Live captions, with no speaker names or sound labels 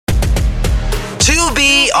To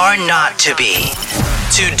be or not to be.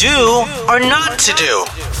 To do or not to do.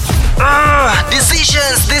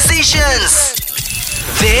 Decisions.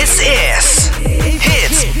 This is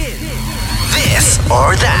Hits This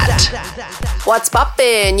or That. What's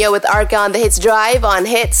poppin'? You're with Arca on the Hits Drive on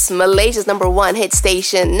Hits, Malaysia's #1 hit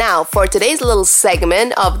station. Now, for today's little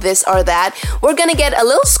segment of This or That, we're gonna get a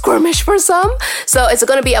little squirmish for some. So it's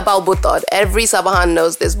gonna be about butod. Every Sabahan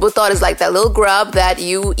knows this. Butod is like that little grub that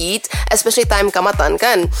you eat, especially time kamatan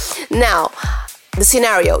kan. Now, the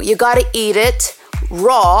scenario, you gotta eat it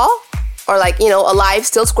raw, or alive,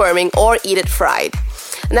 still squirming, or eat it fried.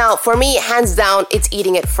 Now, for me, hands down, it's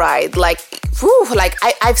eating it fried.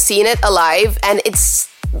 I've seen it alive, and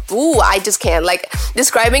I just can't.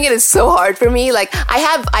 Describing it is so hard for me.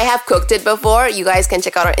 I have cooked it before. You guys can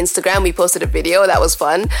check out our Instagram. We posted a video. That was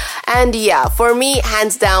fun. And yeah, for me,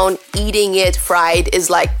 hands down, eating it fried is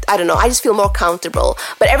I don't know, I just feel more comfortable.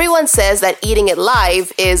 But everyone says that eating it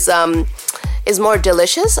live is more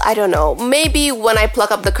delicious. I don't know. Maybe when I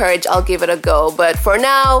pluck up the courage, I'll give it a go. But for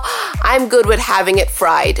now, I'm good with having it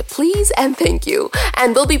fried. Please and thank you.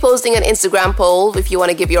 And we'll be posting an Instagram poll if you want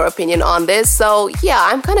to give your opinion on this. So yeah,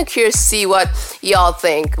 I'm kind of curious to see what y'all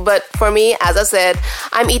think. But for me, as I said,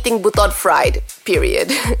 I'm eating butod fried,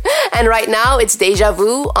 period. And right now, it's Deja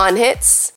Vu on Hits.